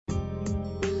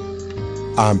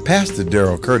I'm Pastor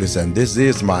Darrell Curtis, and this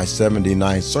is my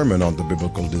 79th sermon on the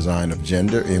biblical design of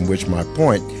gender, in which my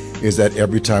point is that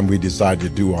every time we decide to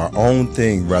do our own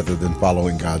thing rather than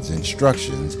following God's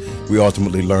instructions, we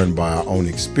ultimately learn by our own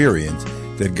experience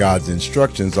that God's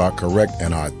instructions are correct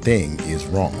and our thing is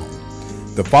wrong.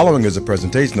 The following is a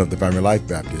presentation of the Family Life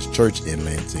Baptist Church in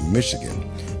Lansing, Michigan.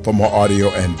 For more audio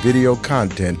and video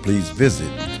content, please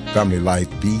visit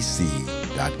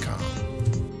FamilyLifeBC.com.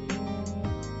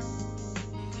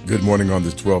 Good morning on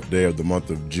this 12th day of the month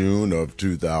of June of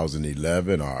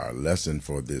 2011. Our lesson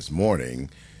for this morning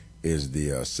is the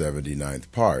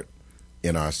 79th part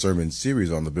in our sermon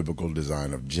series on the biblical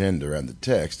design of gender, and the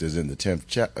text is in the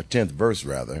 10th verse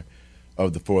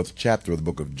of the 4th chapter of the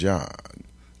book of John.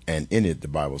 And in it the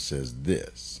Bible says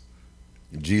this: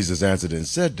 Jesus answered and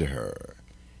said to her,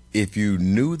 "If you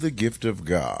knew the gift of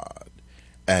God,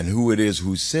 and who it is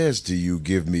who says to you,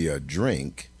 'Give me a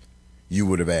drink,' you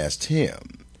would have asked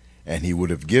him, and he would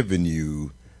have given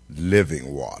you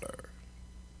living water."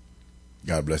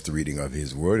 God bless the reading of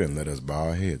his word, and let us bow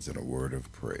our heads in a word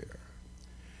of prayer.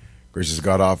 Gracious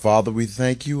God, our Father, we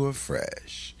thank you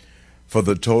afresh for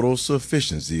the total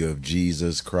sufficiency of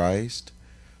Jesus Christ,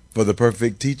 for the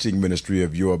perfect teaching ministry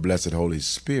of your blessed Holy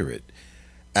Spirit,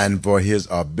 and for his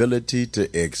ability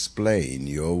to explain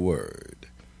your word.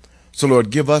 So, Lord,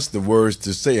 give us the words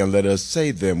to say, and let us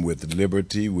say them with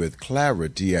liberty, with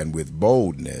clarity, and with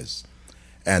boldness,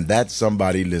 and that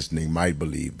somebody listening might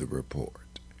believe the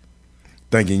report.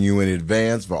 Thanking you in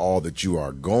advance for all that you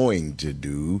are going to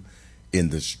do, in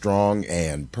the strong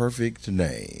and perfect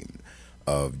name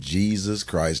of Jesus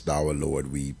Christ our Lord,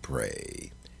 we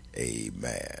pray.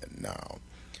 Amen. Now,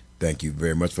 thank you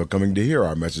very much for coming to hear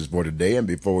our message for today. And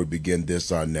before we begin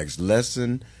our next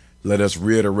lesson, let us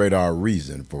reiterate our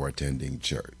reason for attending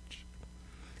church.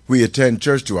 We attend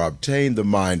church to obtain the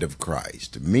mind of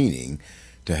Christ, meaning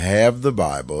to have the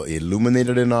Bible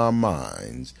illuminated in our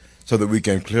minds so that we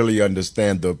can clearly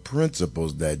understand the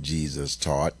principles that Jesus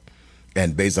taught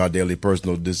and base our daily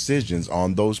personal decisions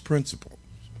on those principles.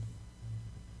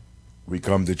 We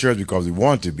come to church because we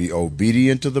want to be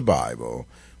obedient to the Bible,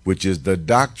 which is the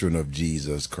doctrine of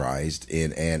Jesus Christ,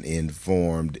 in an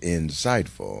informed,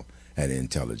 insightful, and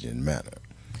intelligent manner.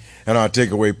 And our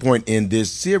takeaway point in this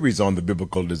series on the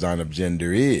biblical design of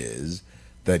gender is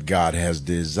that God has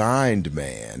designed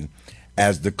man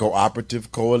as the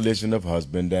cooperative coalition of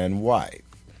husband and wife,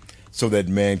 so that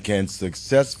man can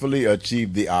successfully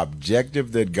achieve the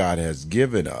objective that God has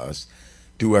given us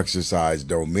to exercise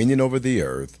dominion over the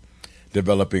earth,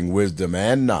 developing wisdom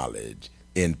and knowledge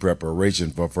in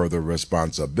preparation for further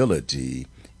responsibility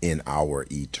in our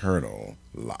eternal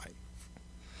life.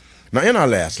 Now, in our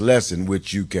last lesson,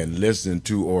 which you can listen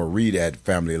to or read at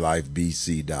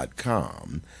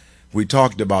FamilyLifeBC.com, we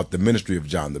talked about the ministry of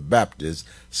John the Baptist,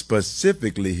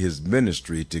 specifically his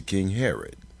ministry to King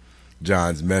Herod.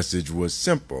 John's message was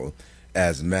simple,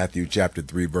 as Matthew chapter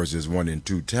 3 verses 1 and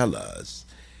 2 tell us.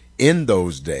 In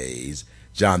those days,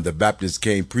 John the Baptist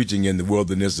came preaching in the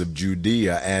wilderness of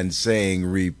Judea and saying,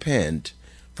 "Repent,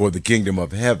 for the kingdom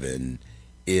of heaven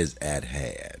is at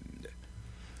hand."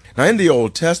 Now, in the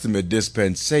Old Testament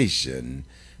dispensation,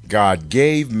 God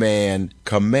gave man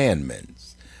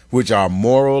commandments, which are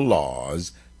moral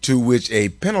laws to which a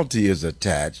penalty is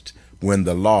attached when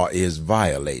the law is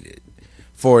violated.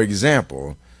 For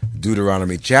example,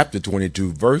 Deuteronomy chapter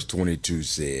 22, verse 22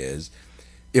 says,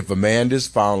 "If a man is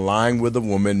found lying with a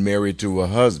woman married to a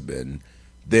husband,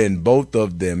 then both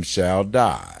of them shall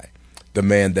die, the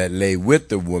man that lay with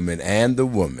the woman and the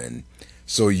woman,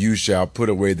 so you shall put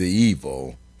away the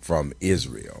evil from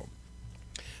Israel."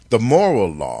 The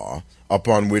moral law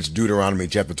upon which Deuteronomy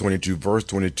chapter 22 verse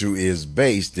 22 is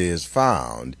based is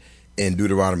found in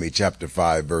Deuteronomy chapter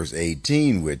 5 verse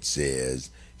 18, which says,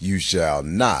 "You shall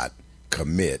not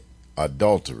commit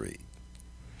adultery."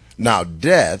 Now,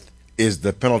 death is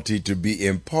the penalty to be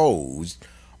imposed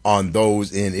on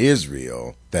those in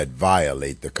Israel that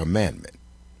violate the commandment.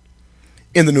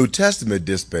 In the New Testament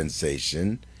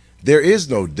dispensation, there is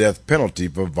no death penalty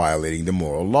for violating the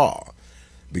moral law,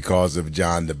 because of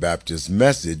John the Baptist's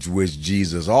message, which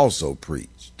Jesus also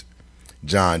preached.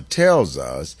 John tells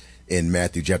us in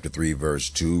Matthew chapter 3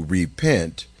 verse 2,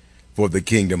 "Repent, for the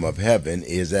kingdom of heaven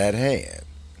is at hand."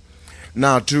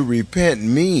 Now, to repent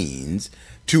means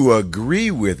to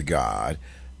agree with God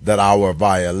that our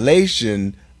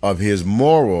violation of his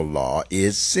moral law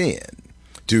is sin,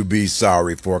 to be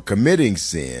sorry for committing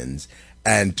sins,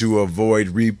 and to avoid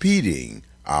repeating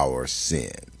our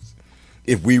sins.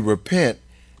 If we repent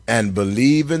and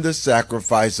believe in the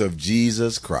sacrifice of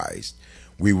Jesus Christ,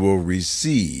 we will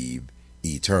receive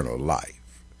eternal life.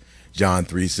 John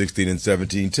 3:16 and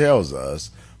 17 tells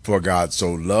us, "For God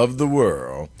so loved the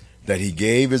world that he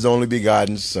gave his only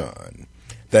begotten Son,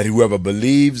 that whoever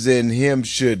believes in him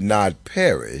should not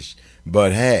perish,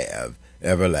 but have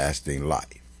everlasting life.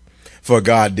 For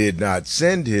God did not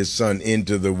send his Son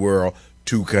into the world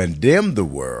to condemn the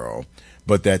world,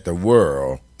 but that the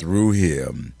world through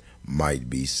him might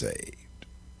be saved."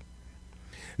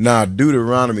 Now,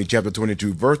 Deuteronomy chapter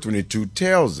 22, verse 22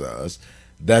 tells us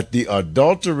that the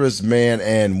adulterous man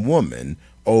and woman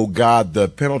owe God the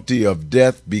penalty of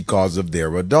death because of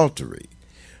their adultery.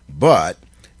 But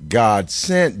God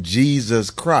sent Jesus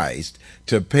Christ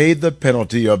to pay the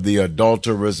penalty of the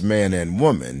adulterous man and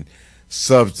woman,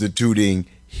 substituting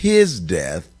his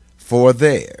death for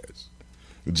theirs.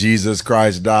 Jesus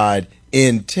Christ died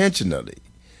intentionally,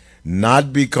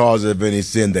 not because of any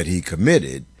sin that he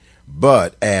committed,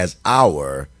 but as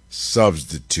our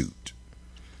substitute.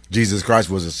 Jesus Christ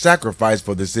was a sacrifice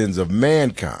for the sins of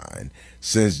mankind,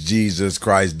 since Jesus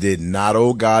Christ did not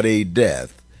owe God a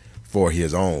death for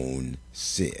his own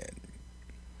sin.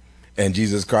 And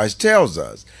Jesus Christ tells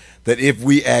us that if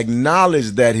we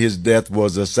acknowledge that his death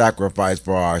was a sacrifice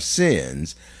for our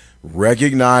sins,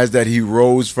 recognize that he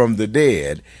rose from the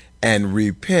dead, and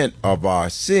repent of our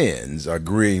sins,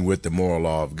 agreeing with the moral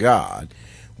law of God,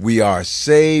 we are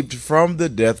saved from the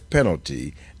death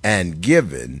penalty and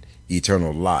given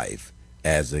eternal life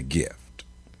as a gift.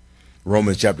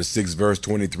 Romans chapter 6 verse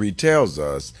 23 tells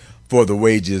us, "For the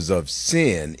wages of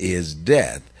sin is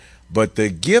death, but the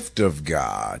gift of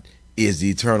God is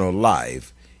eternal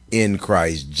life in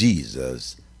Christ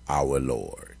Jesus our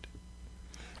Lord."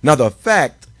 Now, the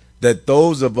fact that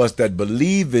those of us that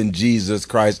believe in Jesus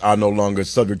Christ are no longer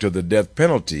subject to the death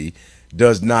penalty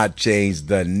does not change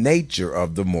the nature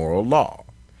of the moral law.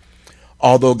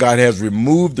 Although God has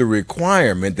removed the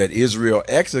requirement that Israel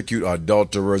execute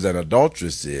adulterers and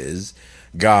adulteresses,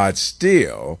 God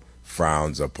still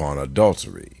frowns upon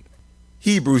adultery.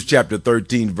 Hebrews chapter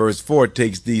 13 verse 4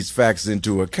 takes these facts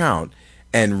into account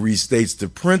and restates the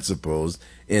principles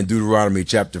in Deuteronomy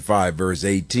chapter 5 verse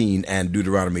 18 and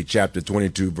Deuteronomy chapter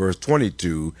 22 verse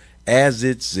 22, as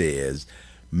it says,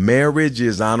 "Marriage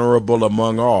is honorable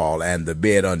among all, and the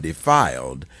bed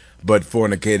undefiled, but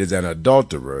fornicators and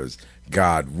adulterers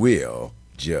God will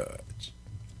judge."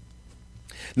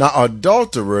 Now,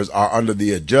 adulterers are under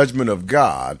the judgment of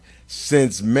God,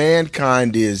 since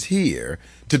mankind is here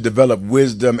to develop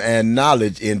wisdom and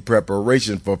knowledge in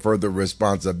preparation for further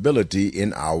responsibility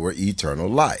in our eternal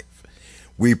life.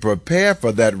 We prepare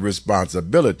for that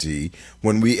responsibility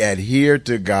when we adhere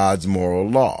to God's moral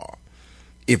law.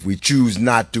 If we choose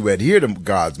not to adhere to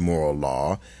God's moral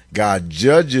law, God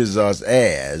judges us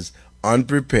as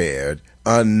unprepared,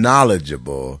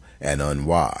 unknowledgeable, and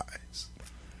unwise.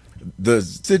 The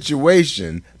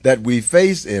situation that we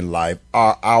face in life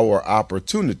are our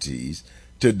opportunities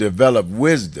to develop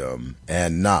wisdom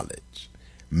and knowledge.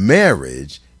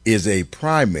 Marriage is a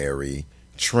primary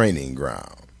training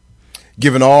ground.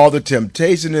 Given all the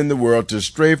temptation in the world to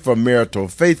stray from marital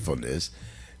faithfulness,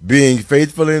 being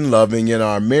faithful and loving in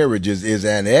our marriages is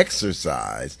an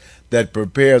exercise that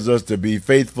prepares us to be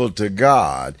faithful to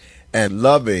God and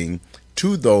loving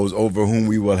to those over whom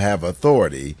we will have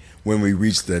authority when we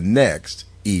reach the next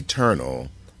eternal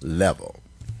level.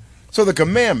 So the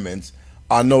commandments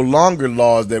are no longer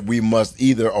laws that we must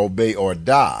either obey or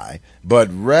die, but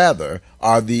rather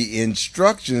are the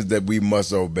instructions that we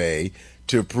must obey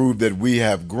to prove that we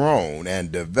have grown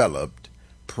and developed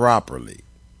properly.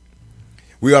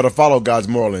 We ought to follow God's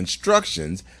moral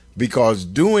instructions because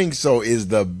doing so is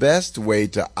the best way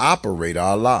to operate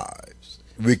our lives.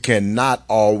 We cannot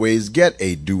always get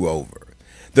a do-over.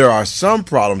 There are some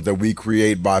problems that we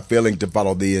create by failing to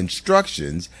follow the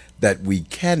instructions that we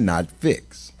cannot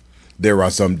fix. There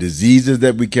are some diseases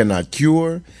that we cannot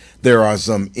cure. There are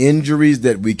some injuries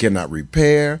that we cannot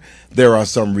repair. There are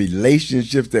some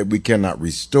relationships that we cannot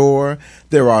restore.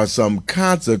 There are some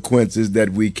consequences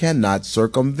that we cannot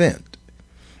circumvent.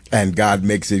 And God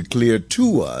makes it clear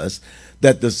to us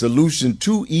that the solution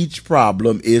to each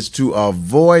problem is to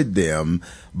avoid them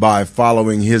by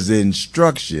following his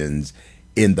instructions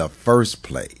in the first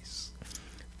place.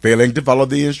 Failing to follow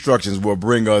the instructions will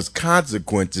bring us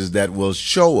consequences that will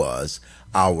show us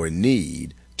our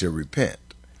need to repent.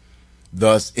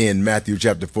 Thus, in Matthew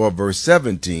chapter 4, verse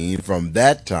 17, from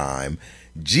that time,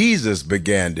 Jesus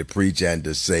began to preach and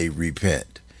to say,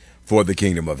 "Repent, for the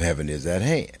kingdom of heaven is at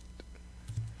hand."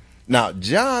 Now,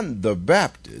 John the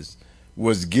Baptist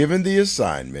was given the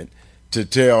assignment to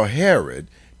tell Herod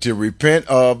to repent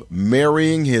of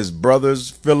marrying his brother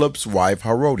Philip's wife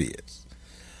Herodias.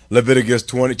 Leviticus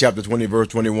chapter 20, verse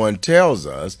 21 tells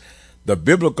us the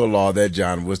biblical law that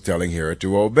John was telling Herod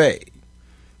to obey.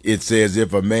 It says,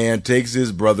 if a man takes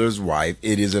his brother's wife,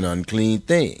 it is an unclean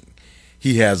thing.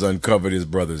 He has uncovered his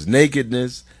brother's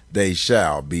nakedness, they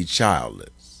shall be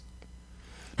childless.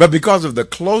 But because of the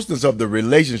closeness of the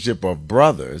relationship of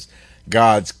brothers,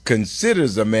 God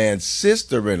considers a man's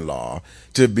sister-in-law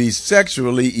to be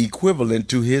sexually equivalent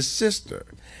to his sister,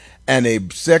 and a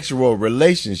sexual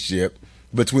relationship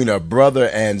between a brother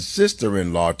and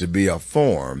sister-in-law to be a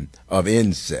form of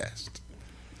incest.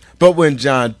 But when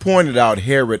John pointed out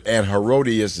Herod and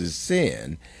Herodias'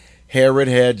 sin, Herod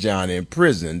had John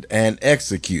imprisoned and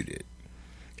executed.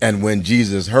 And when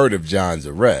Jesus heard of John's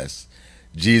arrest,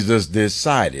 Jesus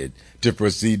decided to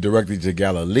proceed directly to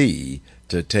Galilee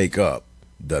to take up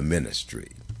the ministry.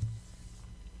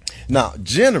 Now,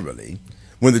 generally,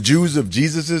 when the Jews of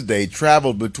Jesus' day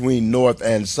traveled between north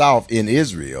and south in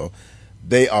Israel,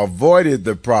 they avoided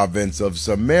the province of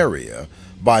Samaria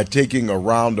by taking a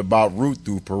roundabout route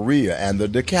through Perea and the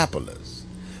Decapolis.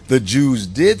 The Jews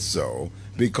did so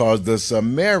because the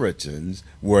Samaritans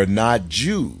were not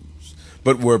Jews,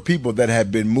 but were people that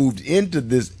had been moved into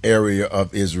this area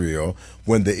of Israel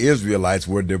when the Israelites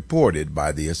were deported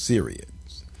by the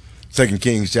Assyrians. 2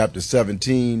 Kings chapter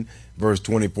 17, verse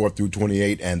 24 through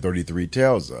 28 and 33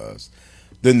 tells us,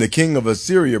 then the king of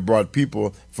Assyria brought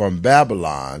people from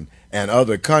Babylon and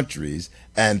other countries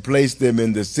and placed them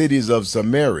in the cities of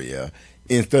Samaria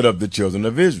instead of the children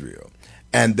of Israel.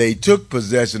 And they took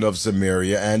possession of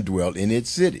Samaria and dwelt in its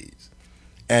cities.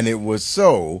 And it was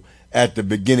so at the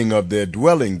beginning of their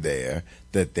dwelling there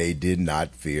that they did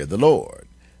not fear the Lord.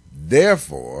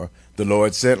 Therefore the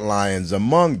Lord sent lions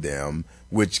among them,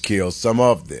 which killed some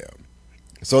of them.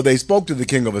 So they spoke to the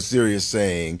king of Assyria,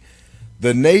 saying,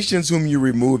 the nations whom you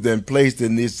removed and placed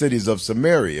in these cities of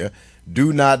Samaria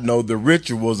do not know the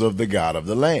rituals of the God of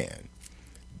the land.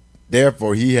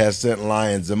 Therefore he has sent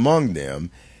lions among them,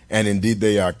 and indeed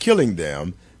they are killing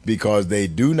them, because they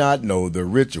do not know the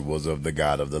rituals of the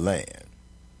God of the land.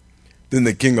 Then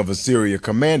the king of Assyria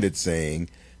commanded, saying,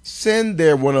 send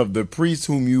there one of the priests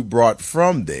whom you brought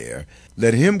from there,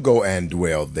 let him go and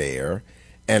dwell there,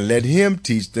 and let him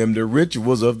teach them the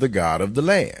rituals of the God of the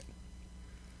land.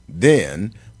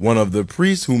 Then one of the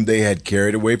priests whom they had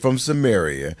carried away from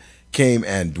Samaria came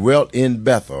and dwelt in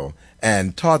Bethel,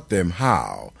 and taught them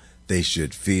how they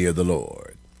should fear the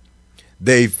Lord.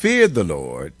 They feared the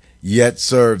Lord, yet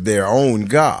served their own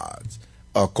gods,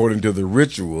 according to the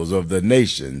rituals of the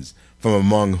nations from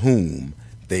among whom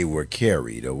they were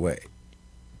carried away.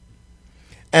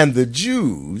 And the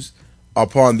Jews,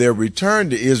 upon their return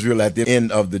to Israel at the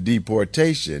end of the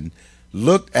deportation,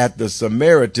 looked at the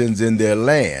Samaritans in their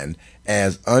land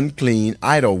as unclean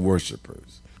idol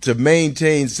worshippers. To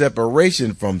maintain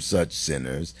separation from such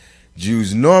sinners,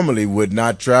 Jews normally would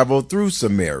not travel through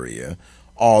Samaria,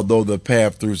 although the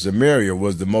path through Samaria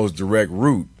was the most direct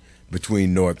route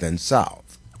between north and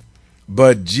south.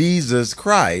 But Jesus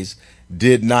Christ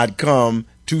did not come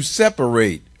to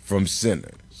separate from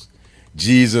sinners.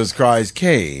 Jesus Christ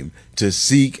came to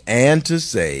seek and to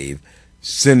save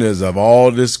sinners of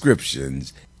all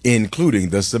descriptions, including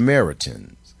the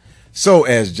Samaritans. So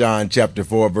as John chapter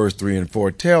 4, verse 3 and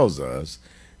 4 tells us,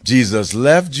 Jesus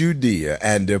left Judea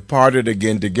and departed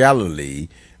again to Galilee,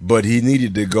 but he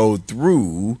needed to go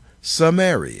through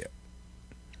Samaria.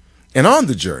 And on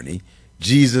the journey,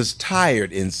 Jesus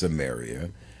tired in Samaria,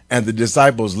 and the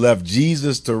disciples left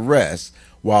Jesus to rest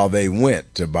while they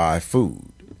went to buy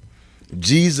food.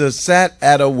 Jesus sat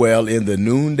at a well in the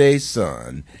noonday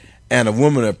sun, and a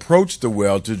woman approached the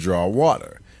well to draw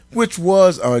water, which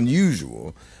was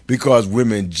unusual because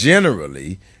women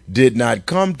generally did not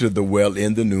come to the well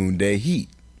in the noonday heat.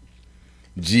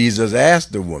 Jesus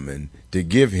asked the woman to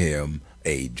give him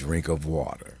a drink of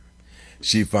water.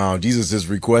 She found Jesus'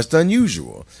 request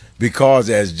unusual because,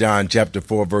 as John chapter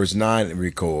 4 verse 9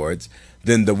 records,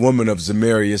 then the woman of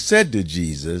Samaria said to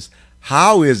Jesus,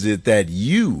 how is it that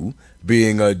you,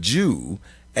 being a Jew,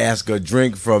 ask a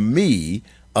drink from me,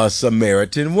 a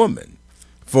Samaritan woman?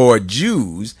 For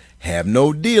Jews have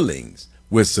no dealings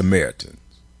with Samaritans.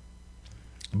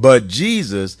 But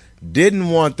Jesus didn't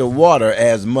want the water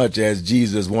as much as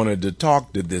Jesus wanted to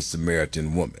talk to this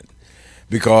Samaritan woman.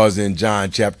 Because in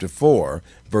John chapter 4,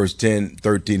 verse 10,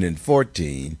 13, and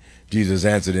 14, Jesus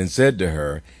answered and said to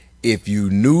her, if you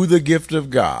knew the gift of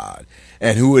God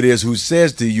and who it is who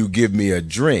says to you, give me a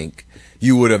drink,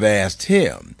 you would have asked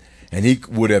him, and he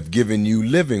would have given you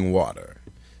living water.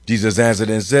 Jesus answered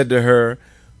and said to her,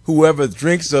 whoever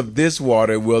drinks of this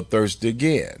water will thirst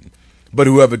again. But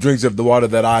whoever drinks of the water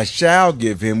that I shall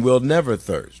give him will never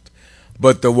thirst.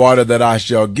 But the water that I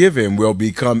shall give him will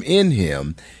become in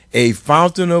him a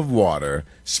fountain of water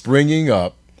springing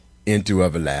up into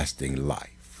everlasting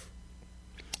life.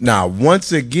 Now,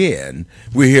 once again,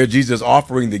 we hear Jesus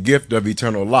offering the gift of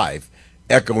eternal life,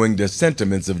 echoing the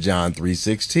sentiments of John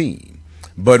 3:16.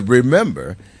 But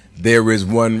remember, there is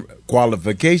one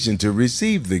qualification to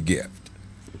receive the gift.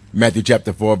 Matthew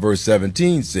chapter 4, verse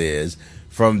 17 says,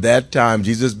 "From that time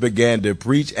Jesus began to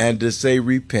preach and to say,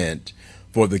 'Repent,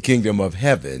 for the kingdom of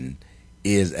heaven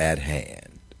is at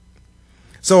hand.'"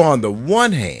 So on the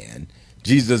one hand,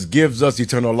 Jesus gives us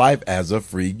eternal life as a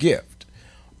free gift.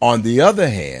 On the other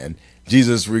hand,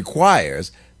 Jesus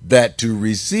requires that to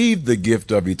receive the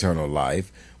gift of eternal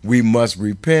life, we must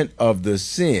repent of the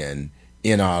sin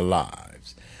in our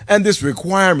lives. And this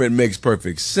requirement makes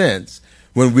perfect sense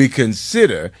when we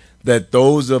consider that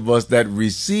those of us that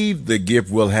receive the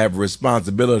gift will have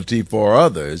responsibility for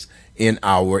others in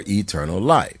our eternal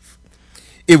life.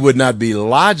 It would not be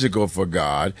logical for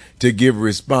God to give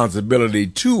responsibility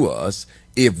to us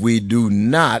if we do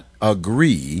not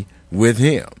agree with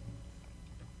him.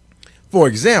 For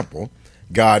example,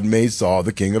 God made Saul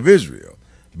the king of Israel,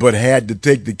 but had to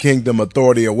take the kingdom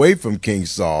authority away from King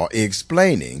Saul,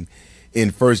 explaining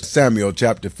in 1 Samuel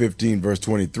chapter 15, verse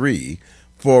 23,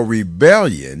 "For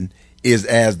rebellion is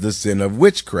as the sin of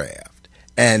witchcraft,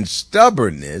 and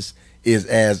stubbornness is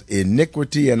as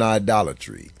iniquity and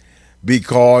idolatry.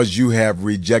 Because you have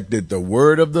rejected the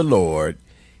word of the Lord,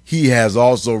 he has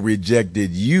also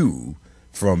rejected you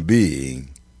from being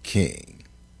king."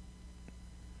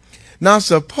 Now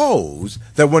suppose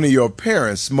that one of your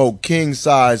parents smoked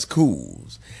king-size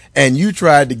cools, and you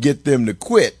tried to get them to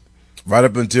quit right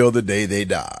up until the day they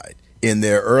died, in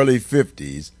their early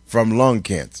 50s, from lung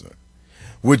cancer.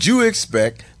 Would you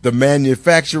expect the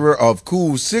manufacturer of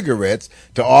cool cigarettes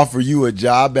to offer you a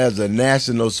job as a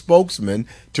national spokesman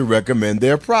to recommend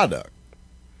their product?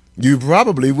 You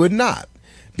probably would not,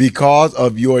 because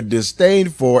of your disdain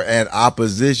for and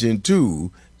opposition to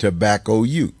tobacco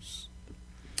use.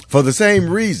 For the same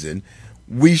reason,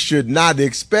 we should not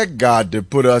expect God to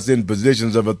put us in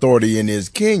positions of authority in his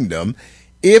kingdom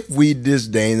if we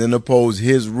disdain and oppose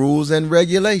his rules and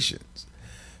regulations.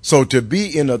 So to be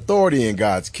in authority in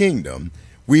God's kingdom,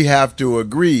 we have to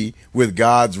agree with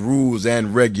God's rules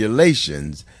and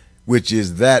regulations, which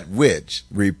is that which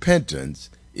repentance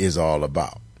is all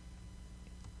about.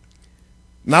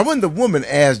 Now, when the woman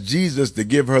asked Jesus to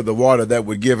give her the water that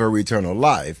would give her eternal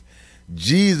life,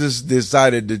 Jesus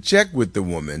decided to check with the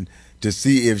woman to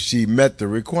see if she met the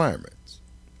requirements.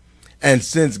 And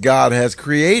since God has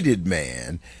created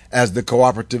man as the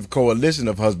cooperative coalition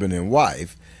of husband and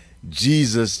wife,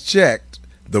 Jesus checked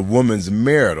the woman's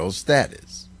marital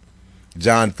status.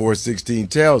 John 4:16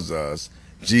 tells us,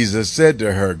 Jesus said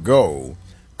to her, "Go,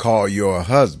 call your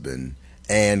husband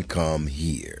and come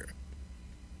here."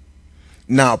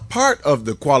 Now, part of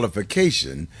the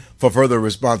qualification for further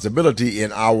responsibility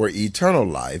in our eternal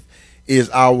life is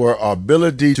our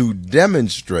ability to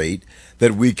demonstrate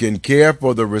that we can care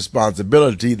for the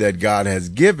responsibility that God has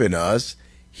given us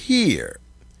here.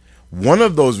 One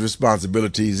of those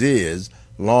responsibilities is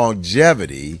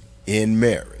longevity in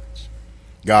marriage.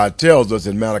 God tells us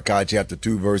in Malachi chapter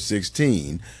 2, verse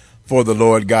 16, "For the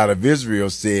Lord God of Israel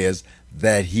says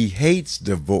that he hates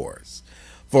divorce,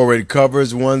 for it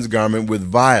covers one's garment with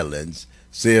violence,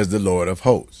 says the Lord of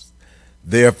hosts.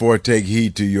 Therefore take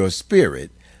heed to your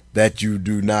spirit, that you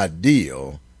do not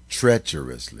deal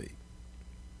treacherously."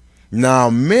 Now,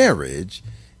 marriage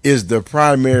is the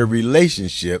primary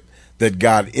relationship that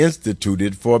God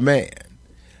instituted for man.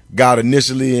 God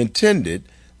initially intended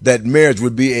that marriage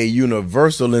would be a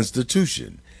universal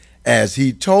institution, as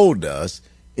he told us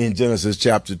in Genesis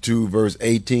chapter 2, verse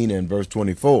 18 and verse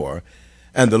 24,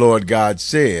 "And the Lord God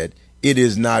said, it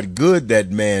is not good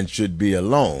that man should be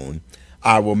alone.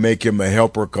 I will make him a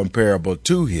helper comparable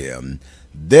to him.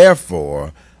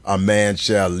 Therefore, a man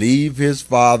shall leave his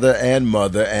father and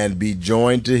mother and be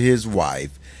joined to his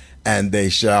wife, and they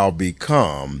shall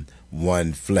become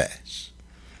one flesh."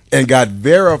 And God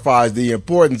verifies the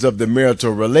importance of the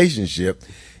marital relationship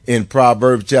in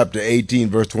Proverbs chapter 18,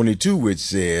 verse 22, which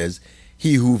says,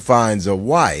 "He who finds a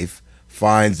wife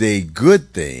finds a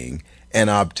good thing and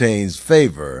obtains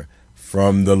favor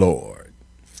from the Lord."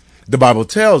 The Bible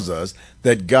tells us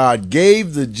that God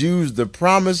gave the Jews the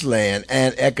promised land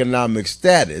and economic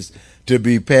status to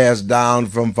be passed down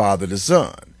from father to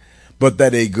son, but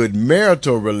that a good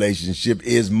marital relationship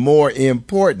is more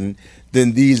important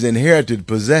than these inherited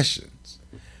possessions.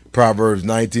 Proverbs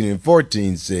 19 and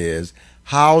 14 says,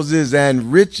 "Houses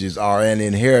and riches are an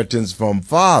inheritance from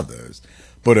fathers,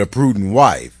 but a prudent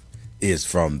wife is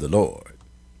from the Lord."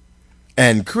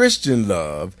 And Christian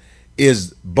love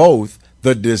is both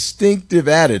the distinctive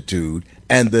attitude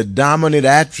and the dominant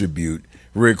attribute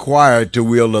required to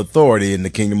wield authority in the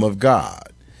kingdom of God.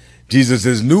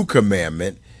 Jesus' new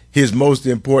commandment, his most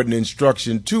important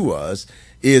instruction to us,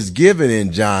 is given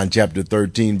in John chapter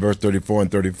 13, verse 34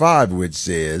 and 35, which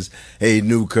says, "A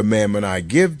new commandment I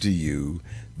give to you,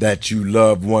 that you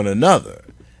love one another,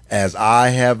 as I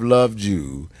have loved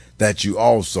you, that you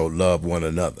also love one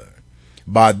another.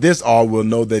 By this all will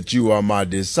know that you are my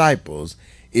disciples,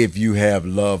 if you have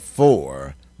love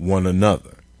for one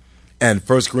another." And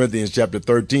 1 Corinthians chapter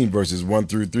 13, verses 1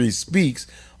 through 3 speaks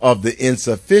of the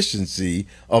insufficiency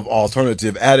of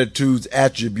alternative attitudes,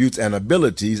 attributes, and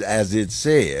abilities, as it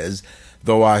says,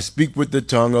 "Though I speak with the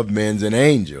tongue of men and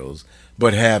angels,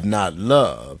 but have not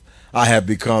love, I have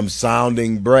become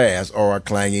sounding brass or a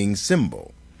clanging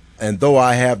cymbal. And though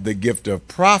I have the gift of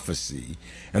prophecy,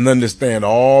 and understand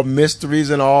all mysteries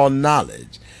and all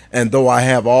knowledge, and though I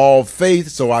have all faith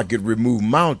so I could remove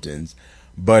mountains,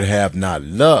 but have not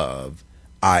love,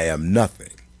 I am nothing.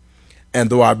 And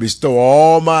though I bestow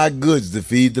all my goods to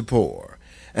feed the poor,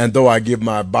 and though I give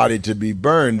my body to be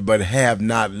burned, but have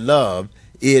not love,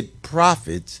 it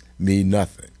profits me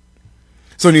nothing."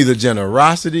 So neither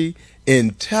generosity,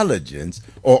 intelligence,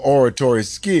 or oratory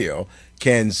skill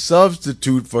can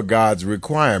substitute for God's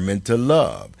requirement to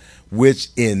love, which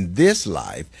in this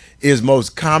life is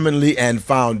most commonly and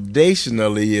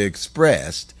foundationally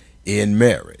expressed in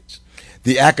marriage.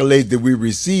 The accolades that we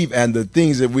receive and the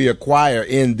things that we acquire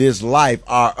in this life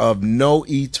are of no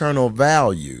eternal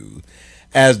value,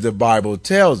 as the Bible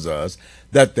tells us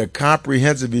that the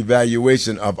comprehensive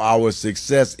evaluation of our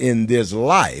success in this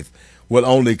life will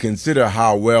only consider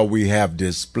how well we have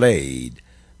displayed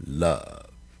love.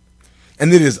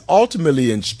 And it is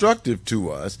ultimately instructive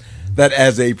to us that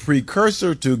as a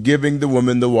precursor to giving the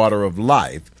woman the water of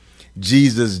life,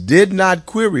 Jesus did not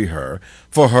query her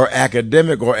for her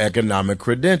academic or economic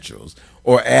credentials,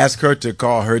 or ask her to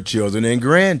call her children and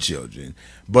grandchildren,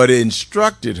 but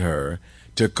instructed her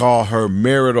to call her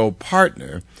marital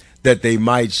partner, that they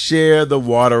might share the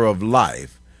water of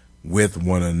life with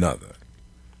one another.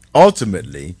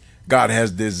 Ultimately, God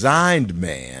has designed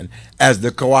man as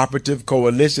the cooperative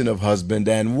coalition of husband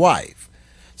and wife,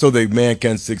 so that man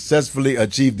can successfully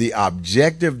achieve the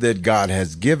objective that God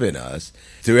has given us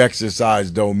to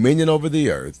exercise dominion over the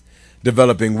earth,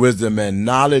 developing wisdom and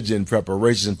knowledge in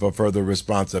preparation for further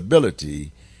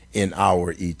responsibility in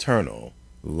our eternal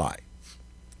life.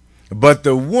 But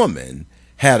the woman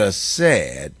had a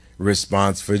sad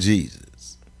response for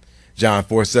Jesus. John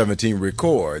 4:17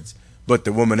 records, "But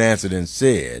the woman answered and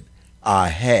said, I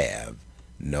have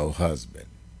no husband."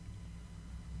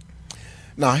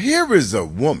 Now here is a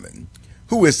woman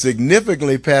who is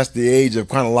significantly past the age of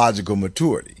chronological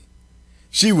maturity.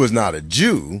 She was not a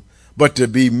Jew, but to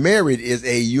be married is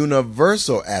a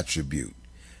universal attribute,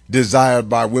 desired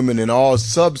by women in all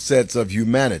subsets of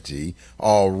humanity,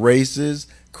 all races,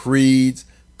 creeds,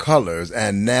 colors,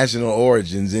 and national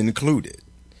origins included.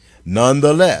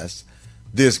 Nonetheless,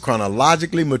 this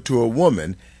chronologically mature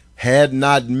woman had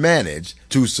not managed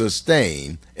to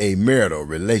sustain a marital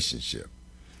relationship.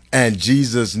 And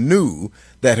Jesus knew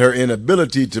that her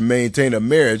inability to maintain a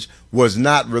marriage was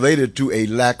not related to a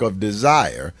lack of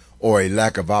desire or a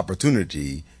lack of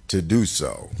opportunity to do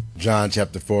so. John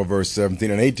chapter 4, verse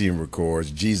 17 and 18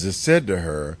 records, "Jesus said to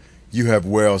her, You have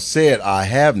well said, I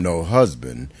have no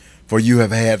husband, for you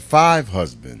have had 5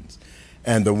 husbands,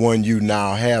 and the one you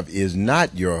now have is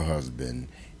not your husband.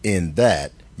 In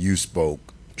that you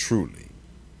spoke truly."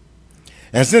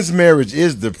 And since marriage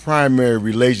is the primary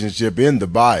relationship in the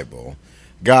Bible,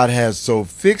 God has so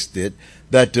fixed it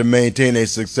that to maintain a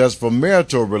successful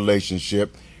marital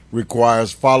relationship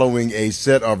requires following a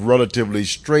set of relatively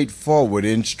straightforward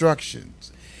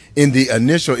instructions. In the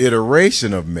initial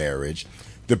iteration of marriage,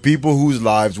 the people whose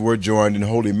lives were joined in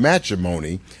holy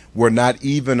matrimony were not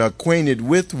even acquainted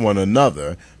with one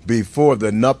another before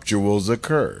the nuptials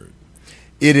occurred.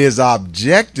 It is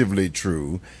objectively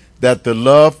true that the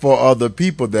love for other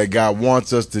people that God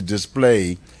wants us to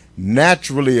display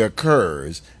naturally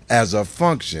occurs as a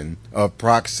function of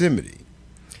proximity.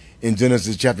 In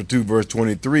Genesis chapter 2, verse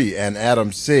 23, "And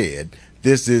Adam said,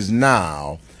 This is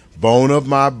now bone of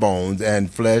my bones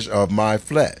and flesh of my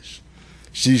flesh.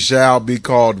 She shall be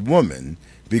called woman,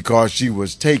 because she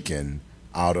was taken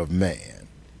out of man."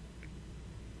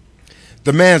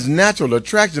 The man's natural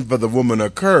attraction for the woman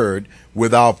occurred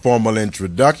without formal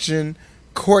introduction,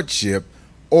 courtship,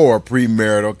 or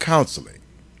premarital counseling.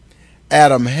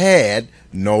 Adam had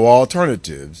no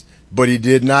alternatives, but he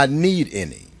did not need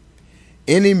any.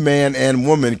 Any man and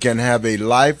woman can have a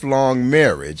lifelong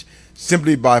marriage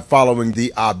simply by following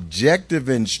the objective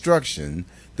instruction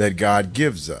that God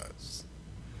gives us.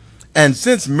 And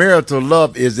since marital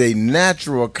love is a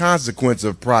natural consequence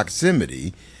of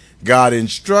proximity, God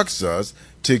instructs us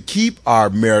to keep our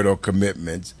marital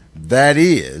commitments, that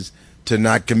is, to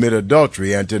not commit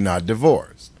adultery and to not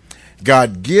divorce.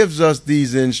 God gives us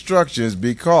these instructions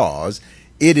because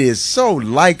it is so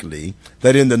likely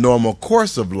that in the normal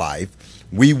course of life,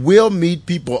 we will meet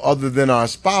people other than our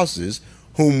spouses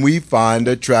whom we find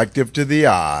attractive to the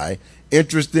eye,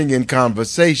 interesting in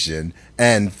conversation,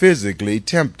 and physically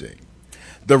tempting.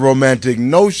 The romantic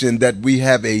notion that we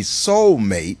have a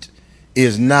soulmate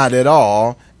is not at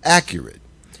all accurate.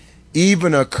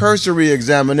 Even a cursory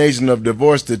examination of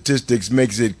divorce statistics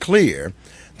makes it clear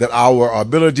that our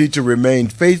ability to remain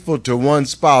faithful to one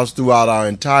spouse throughout our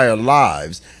entire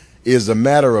lives is a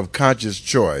matter of conscious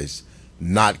choice,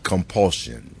 not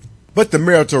compulsion. But the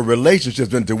marital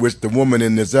relationships into which the woman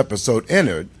in this episode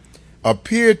entered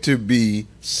appeared to be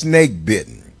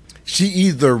snake-bitten. She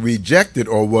either rejected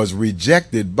or was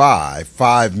rejected by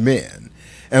 5 men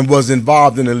and was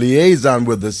involved in a liaison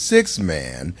with a 6th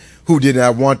man who did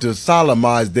not want to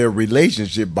solemnize their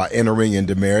relationship by entering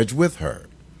into marriage with her.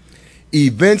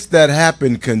 Events that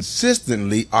happen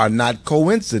consistently are not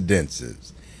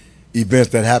coincidences.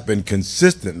 Events that happen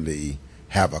consistently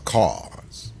have a cause.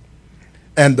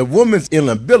 And the woman's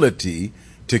inability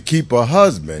to keep a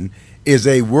husband is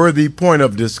a worthy point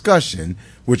of discussion,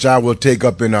 which I will take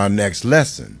up in our next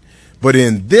lesson. But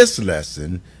in this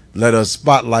lesson, let us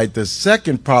spotlight the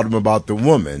second problem about the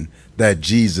woman that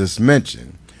Jesus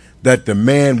mentioned, that the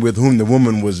man with whom the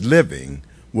woman was living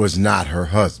was not her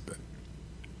husband.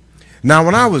 Now,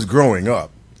 when I was growing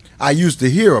up, I used to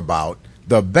hear about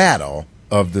the battle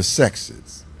of the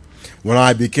sexes. When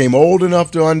I became old enough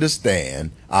to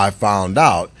understand, I found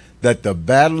out that the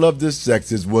battle of the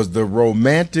sexes was the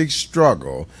romantic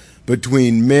struggle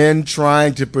between men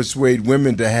trying to persuade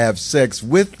women to have sex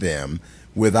with them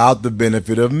without the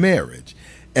benefit of marriage,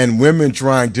 and women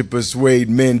trying to persuade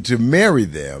men to marry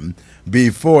them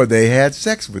before they had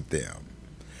sex with them.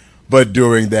 But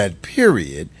during that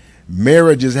period,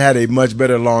 marriages had a much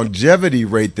better longevity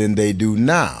rate than they do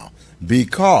now,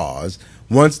 because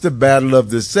once the battle of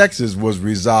the sexes was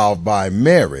resolved by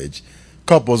marriage,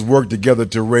 couples worked together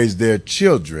to raise their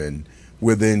children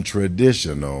within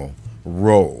traditional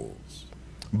roles.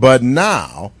 But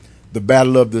now, the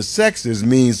battle of the sexes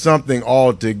means something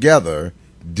altogether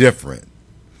different.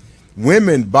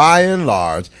 Women, by and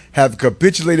large, have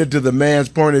capitulated to the man's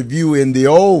point of view in the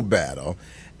old battle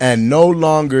and no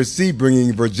longer see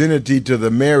bringing virginity to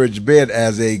the marriage bed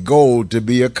as a goal to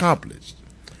be accomplished.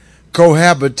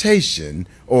 Cohabitation,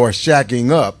 or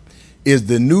shacking up, is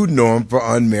the new norm for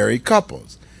unmarried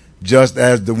couples, just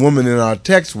as the woman in our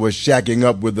text was shacking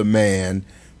up with a man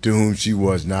to whom she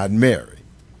was not married.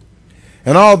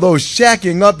 And although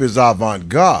shacking up is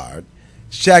avant-garde,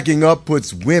 shacking up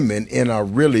puts women in a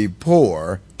really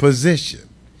poor position.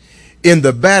 In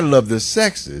the battle of the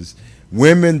sexes,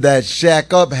 women that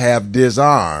shack up have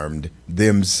disarmed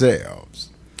themselves.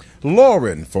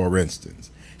 Lauren, for instance,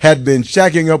 had been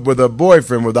shacking up with a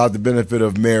boyfriend without the benefit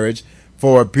of marriage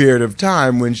for a period of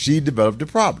time when she developed a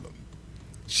problem.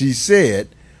 She said,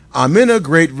 "I'm in a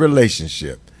great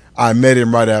relationship. I met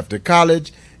him right after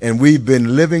college, and we've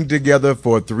been living together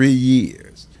for 3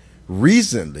 years.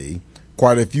 Recently,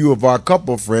 quite a few of our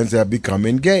couple friends have become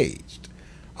engaged.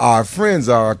 Our friends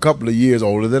are a couple of years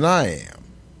older than I am."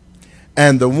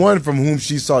 And the one from whom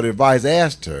she sought advice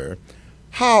asked her,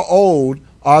 "How old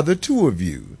are the two of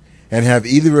you? And have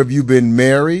either of you been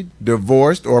married,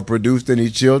 divorced, or produced any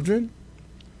children?"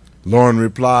 Lauren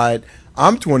replied,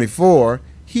 "I'm 24,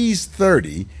 he's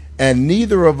 30, and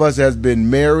neither of us has been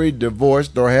married,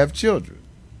 divorced, or have children."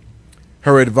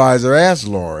 Her advisor asked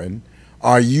Lauren,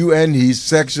 "Are you and he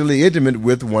sexually intimate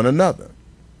with one another?"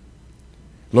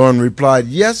 Lauren replied,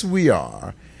 "Yes, we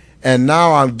are, and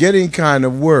now I'm getting kind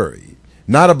of worried,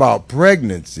 not about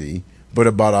pregnancy, but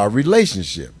about our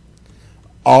relationship.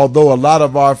 Although a lot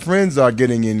of our friends are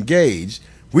getting engaged,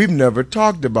 we've never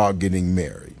talked about getting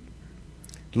married."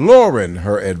 "Lauren,"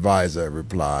 her advisor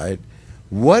replied,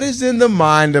 "what is in the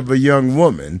mind of a young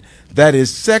woman that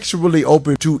is sexually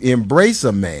open to embrace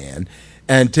a man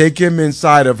and take him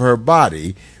inside of her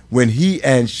body when he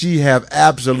and she have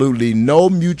absolutely no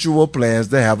mutual plans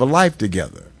to have a life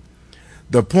together?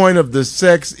 The point of the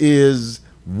sex is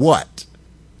what?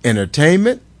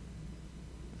 Entertainment?"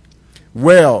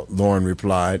 "Well," Lauren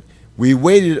replied, "we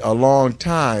waited a long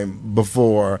time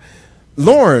before—"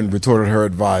 "Lauren," retorted her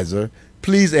advisor,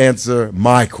 "please answer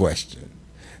my question.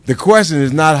 The question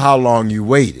is not how long you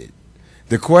waited.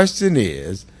 The question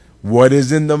is, what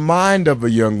is in the mind of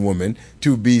a young woman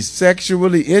to be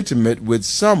sexually intimate with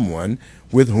someone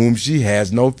with whom she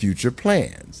has no future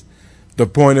plans? The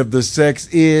point of the sex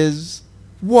is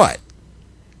what?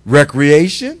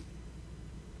 Recreation?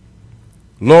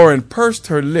 Lauren pursed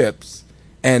her lips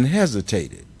and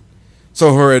hesitated.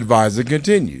 So her advisor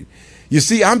continued, "You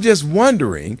see, I'm just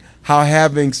wondering how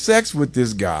having sex with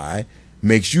this guy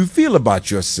makes you feel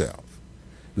about yourself.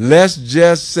 Let's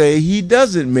just say he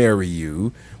doesn't marry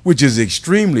you, which is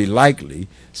extremely likely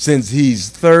since he's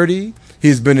 30,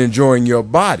 he's been enjoying your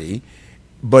body,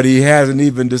 but he hasn't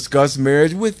even discussed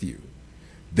marriage with you.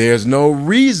 There's no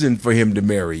reason for him to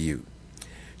marry you.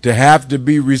 To have to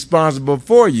be responsible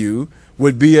for you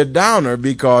would be a downer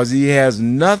because he has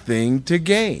nothing to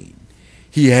gain.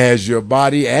 He has your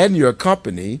body and your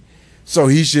company, so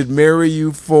he should marry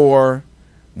you for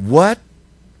what?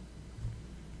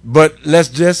 But let's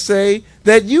just say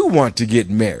that you want to get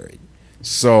married.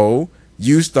 So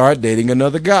you start dating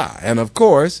another guy, and of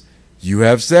course, you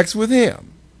have sex with him.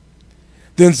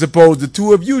 Then suppose the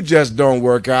two of you just don't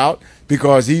work out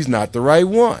because he's not the right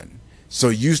one. So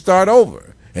you start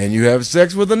over, and you have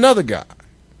sex with another guy.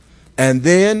 And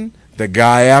then the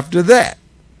guy after that.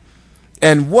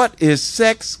 And what is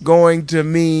sex going to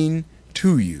mean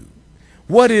to you?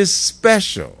 What is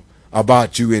special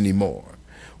about you anymore?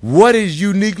 What is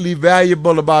uniquely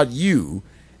valuable about you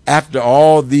after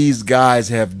all these guys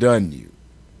have done you?"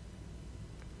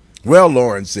 "Well,"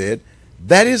 Lauren said,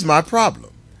 "that is my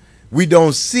problem. We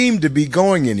don't seem to be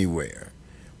going anywhere.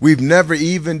 We've never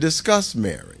even discussed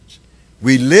marriage.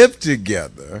 We live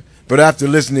together, but after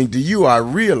listening to you, I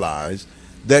realize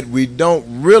that we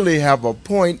don't really have a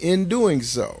point in doing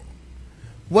so.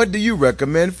 What do you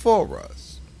recommend for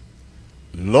us?"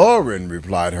 "Lauren,"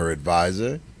 replied her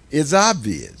advisor, "it's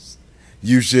obvious.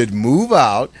 You should move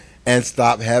out and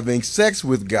stop having sex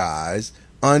with guys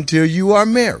until you are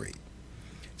married.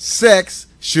 Sex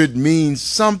should mean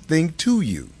something to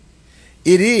you.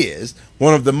 It is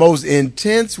one of the most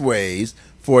intense ways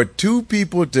for two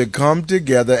people to come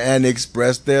together and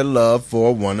express their love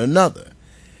for one another.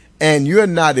 And you're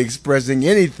not expressing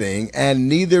anything, and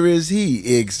neither is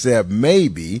he, except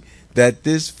maybe that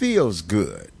this feels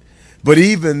good. But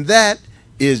even that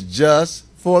is just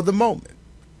for the moment.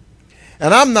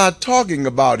 And I'm not talking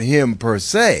about him per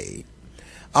se.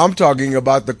 I'm talking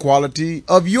about the quality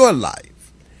of your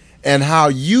life and how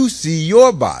you see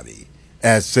your body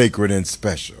as sacred and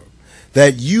special,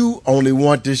 that you only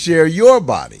want to share your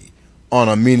body on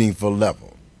a meaningful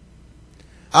level.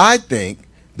 I think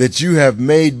that you have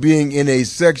made being in a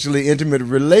sexually intimate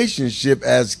relationship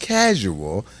as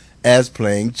casual as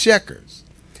playing checkers.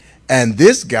 And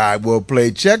this guy will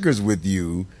play checkers with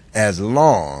you as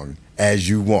long as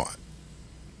you want."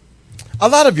 A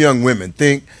lot of young women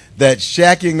think that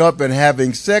shacking up and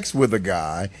having sex with a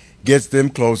guy gets them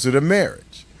closer to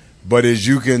marriage. But as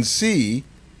you can see,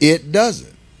 it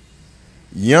doesn't.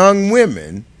 Young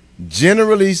women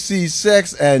generally see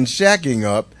sex and shacking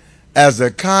up as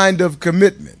a kind of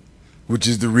commitment, which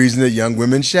is the reason that young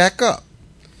women shack up.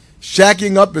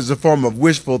 Shacking up is a form of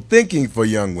wishful thinking for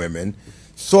young women,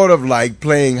 sort of like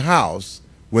playing house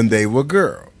when they were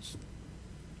girls.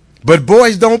 But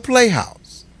boys don't play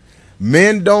house.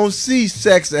 Men don't see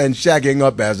sex and shacking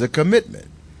up as a commitment.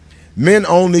 Men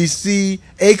only see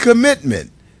a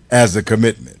commitment as a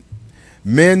commitment.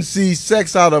 Men see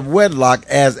sex out of wedlock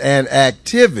as an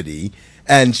activity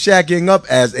and shacking up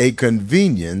as a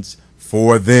convenience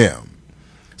for them.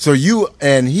 So you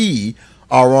and he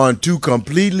are on two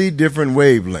completely different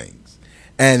wavelengths,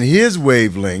 and his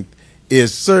wavelength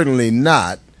is certainly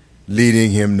not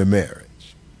leading him to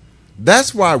marriage.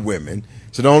 That's why women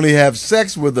should only have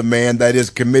sex with a man that is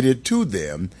committed to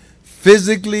them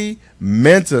physically,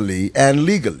 mentally, and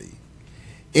legally.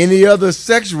 Any other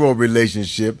sexual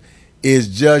relationship is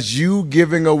just you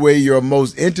giving away your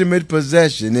most intimate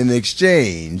possession in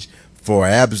exchange for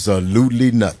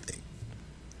absolutely nothing.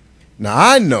 Now,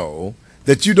 I know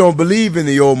that you don't believe in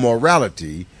the old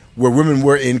morality where women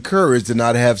were encouraged to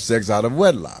not have sex out of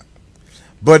wedlock.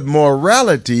 But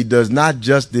morality does not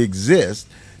just exist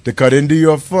to cut into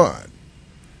your fun.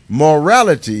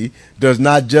 Morality does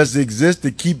not just exist to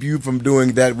keep you from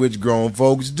doing that which grown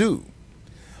folks do.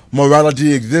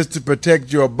 Morality exists to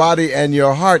protect your body and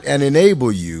your heart and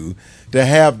enable you to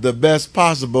have the best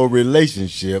possible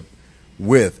relationship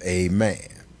with a man.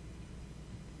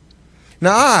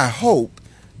 Now, I hope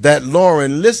that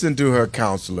Lauren listened to her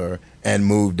counselor and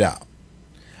moved out.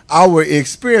 Our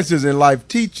experiences in life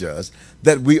teach us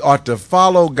that we ought to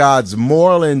follow God's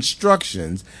moral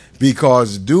instructions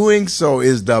because doing so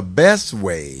is the best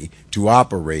way to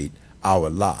operate our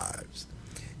lives.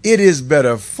 It is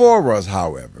better for us,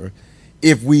 however,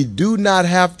 if we do not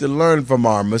have to learn from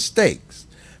our mistakes,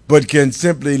 but can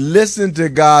simply listen to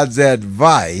God's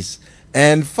advice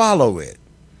and follow it.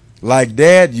 Like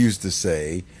Dad used to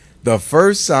say, the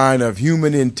first sign of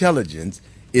human intelligence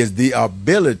is the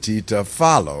ability to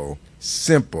follow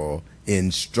simple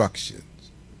instructions.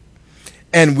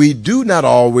 And we do not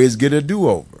always get a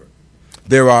do-over.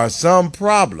 There are some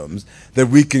problems that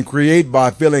we can create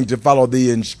by failing to follow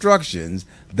the instructions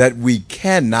that we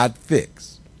cannot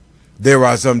fix. There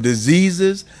are some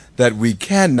diseases that we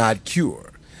cannot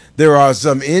cure. There are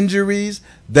some injuries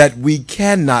that we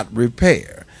cannot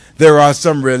repair. There are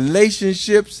some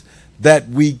relationships that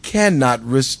we cannot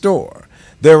restore.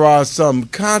 There are some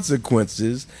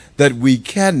consequences that we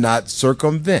cannot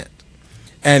circumvent.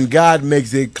 And God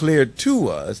makes it clear to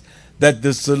us that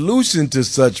the solution to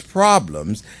such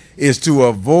problems is to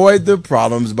avoid the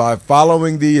problems by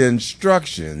following the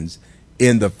instructions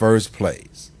in the first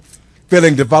place.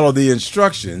 Failing to follow the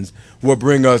instructions will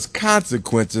bring us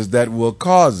consequences that will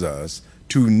cause us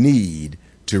to need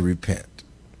to repent.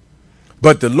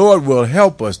 But the Lord will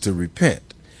help us to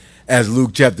repent. As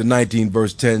Luke chapter 19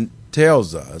 verse 10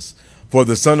 tells us, for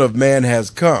the Son of Man has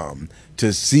come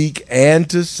to seek and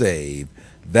to save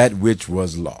that which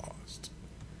was lost.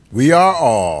 We are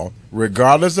all,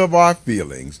 regardless of our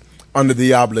feelings, under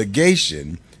the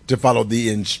obligation to follow the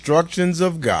instructions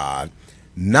of God,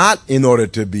 not in order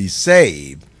to be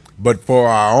saved, but for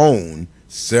our own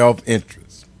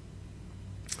self-interest.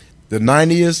 The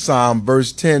 90th Psalm,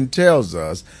 verse 10, tells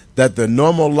us that the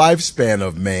normal lifespan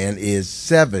of man is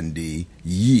 70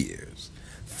 years.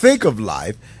 Think of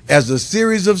life as a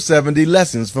series of 70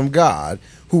 lessons from God,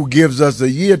 who gives us a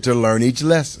year to learn each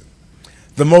lesson.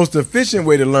 The most efficient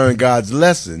way to learn God's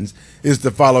lessons is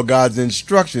to follow God's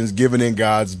instructions given in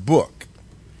God's book.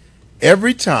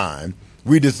 Every time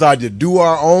we decide to do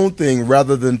our own thing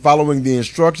rather than following the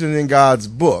instructions in God's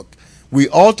book, we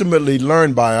ultimately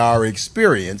learn by our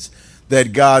experience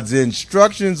that God's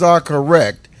instructions are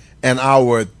correct and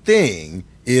our thing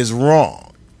is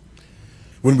wrong.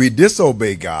 When we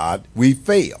disobey God, we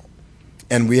fail,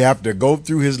 and we have to go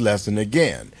through his lesson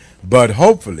again. But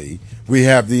hopefully, we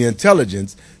have the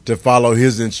intelligence to follow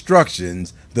his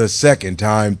instructions the second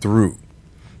time through.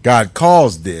 God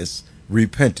calls this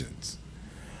repentance.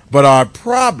 But our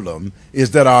problem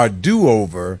is that our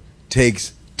do-over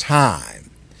takes time.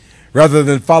 Rather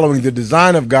than following the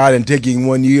design of God and taking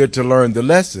 1 year to learn the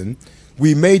lesson,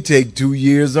 we may take 2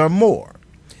 years or more.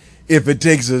 If it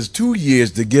takes us 2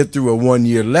 years to get through a 1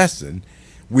 year lesson,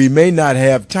 we may not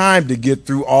have time to get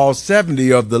through all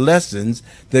 70 of the lessons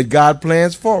that God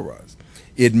plans for us.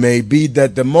 It may be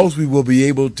that the most we will be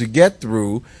able to get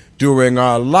through during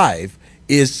our life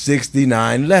is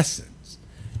 69 lessons.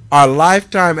 Our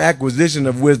lifetime acquisition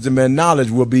of wisdom and knowledge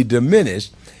will be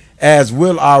diminished, as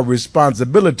will our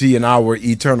responsibility in our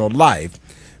eternal life,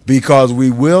 because we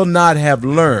will not have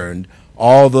learned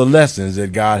all the lessons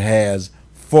that God has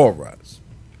for us.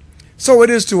 So it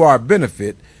is to our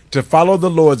benefit to follow the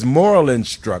Lord's moral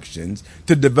instructions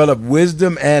to develop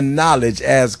wisdom and knowledge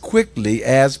as quickly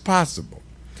as possible.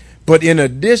 But in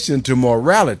addition to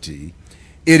morality,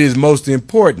 it is most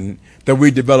important that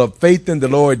we develop faith in the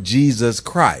Lord Jesus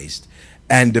Christ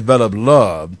and develop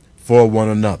love for one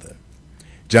another.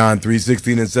 John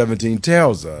 3:16 and 17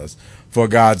 tells us, for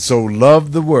God so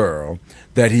loved the world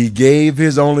that he gave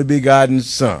his only begotten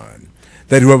Son,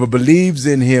 that whoever believes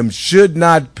in him should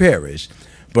not perish,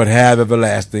 but have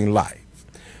everlasting life.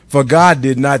 For God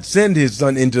did not send his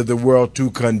Son into the world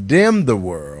to condemn the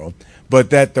world, but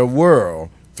that the world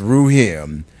through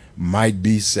him might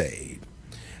be saved.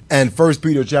 And 1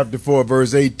 Peter chapter 4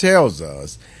 verse 8 tells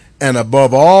us, and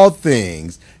above all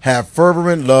things have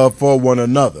fervent love for one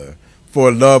another,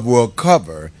 for love will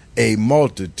cover a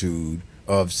multitude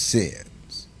of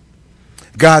sins.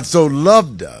 God so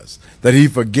loved us that he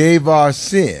forgave our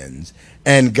sins,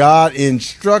 and God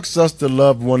instructs us to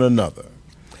love one another.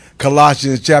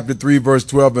 Colossians chapter 3 verse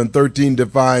 12 and 13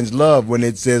 defines love when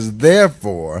it says,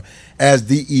 therefore, as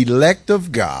the elect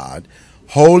of God,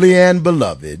 holy and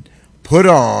beloved, put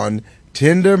on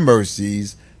tender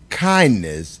mercies,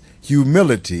 kindness,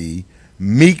 humility,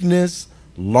 meekness,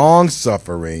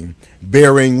 long-suffering,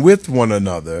 bearing with one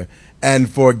another, and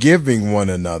forgiving one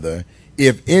another,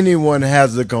 if anyone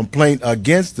has a complaint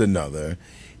against another,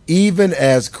 even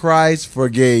as Christ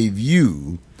forgave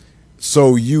you,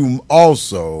 so you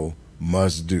also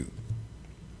must do.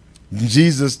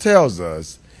 Jesus tells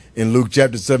us in Luke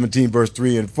chapter 17, verse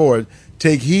 3 and 4,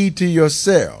 take heed to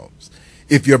yourselves.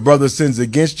 If your brother sins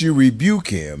against you, rebuke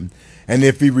him. And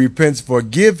if he repents,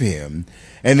 forgive him.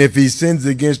 And if he sins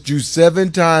against you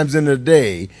 7 times in a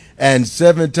day, and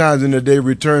 7 times in a day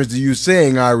returns to you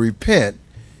saying, I repent,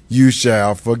 you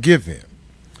shall forgive him.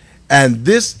 And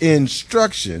this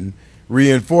instruction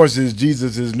reinforces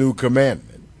Jesus' new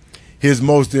commandment, his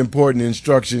most important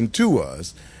instruction to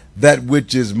us, that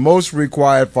which is most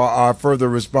required for our further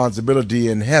responsibility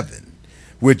in heaven,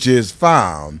 which is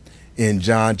found in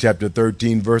John chapter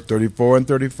 13, verse 34 and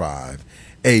 35,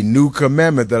 a new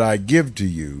commandment that I give to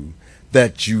you,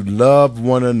 that you love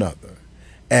one another,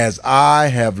 as I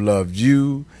have loved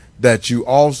you, that you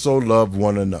also love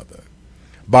one another.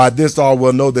 By this all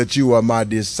will know that you are my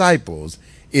disciples,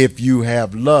 if you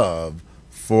have love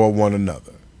for one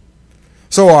another.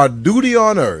 So our duty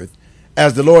on earth,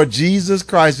 as the Lord Jesus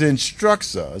Christ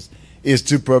instructs us, is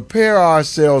to prepare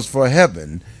ourselves for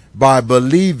heaven by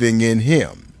believing in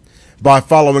him, by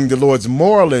following the Lord's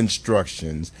moral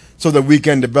instructions, so that we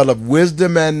can develop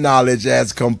wisdom and knowledge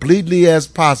as completely as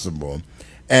possible,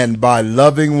 and by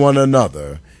loving one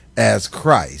another as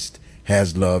Christ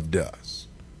has loved us.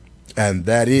 And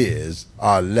that is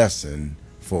our lesson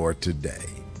for today.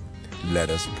 Let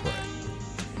us pray.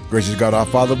 Gracious God, our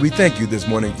Father, we thank you this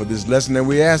morning for this lesson, and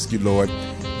we ask you, Lord,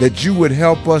 that you would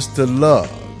help us to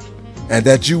love, and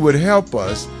that you would help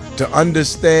us to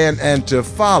understand and to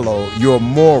follow your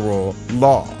moral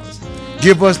laws.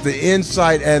 Give us the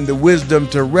insight and the wisdom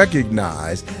to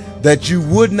recognize that you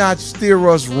would not steer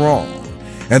us wrong,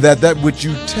 and that that which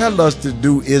you tell us to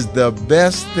do is the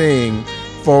best thing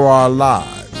for our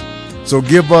lives. So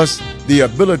give us the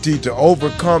ability to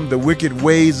overcome the wicked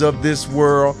ways of this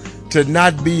world, to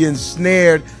not be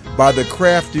ensnared by the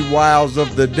crafty wiles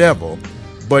of the devil,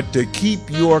 but to keep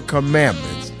your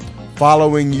commandments,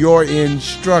 following your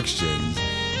instructions,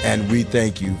 and we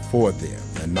thank you for them.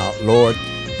 And now, Lord,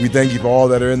 we thank you for all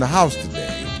that are in the house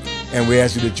today, and we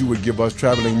ask you that you would give us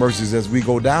traveling mercies as we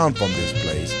go down from this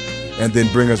place, and then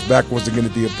bring us back once again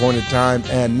at the appointed time.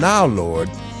 And now, Lord,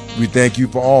 we thank you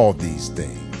for all these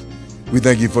things. We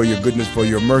thank you for your goodness, for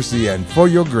your mercy, and for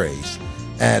your grace,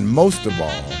 and most of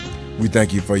all, we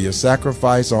thank you for your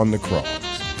sacrifice on the cross,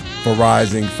 for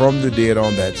rising from the dead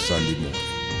on that Sunday morning.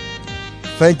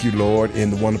 Thank you, Lord. In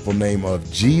the wonderful name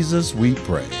of Jesus, we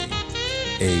pray.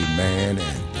 Amen,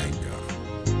 and thank God.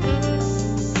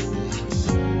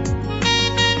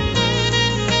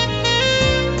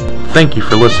 Thank you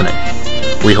for listening.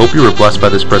 We hope you were blessed by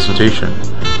this presentation.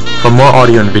 For more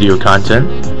audio and video content,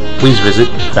 please visit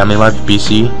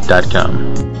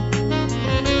FamilyLifeBC.com.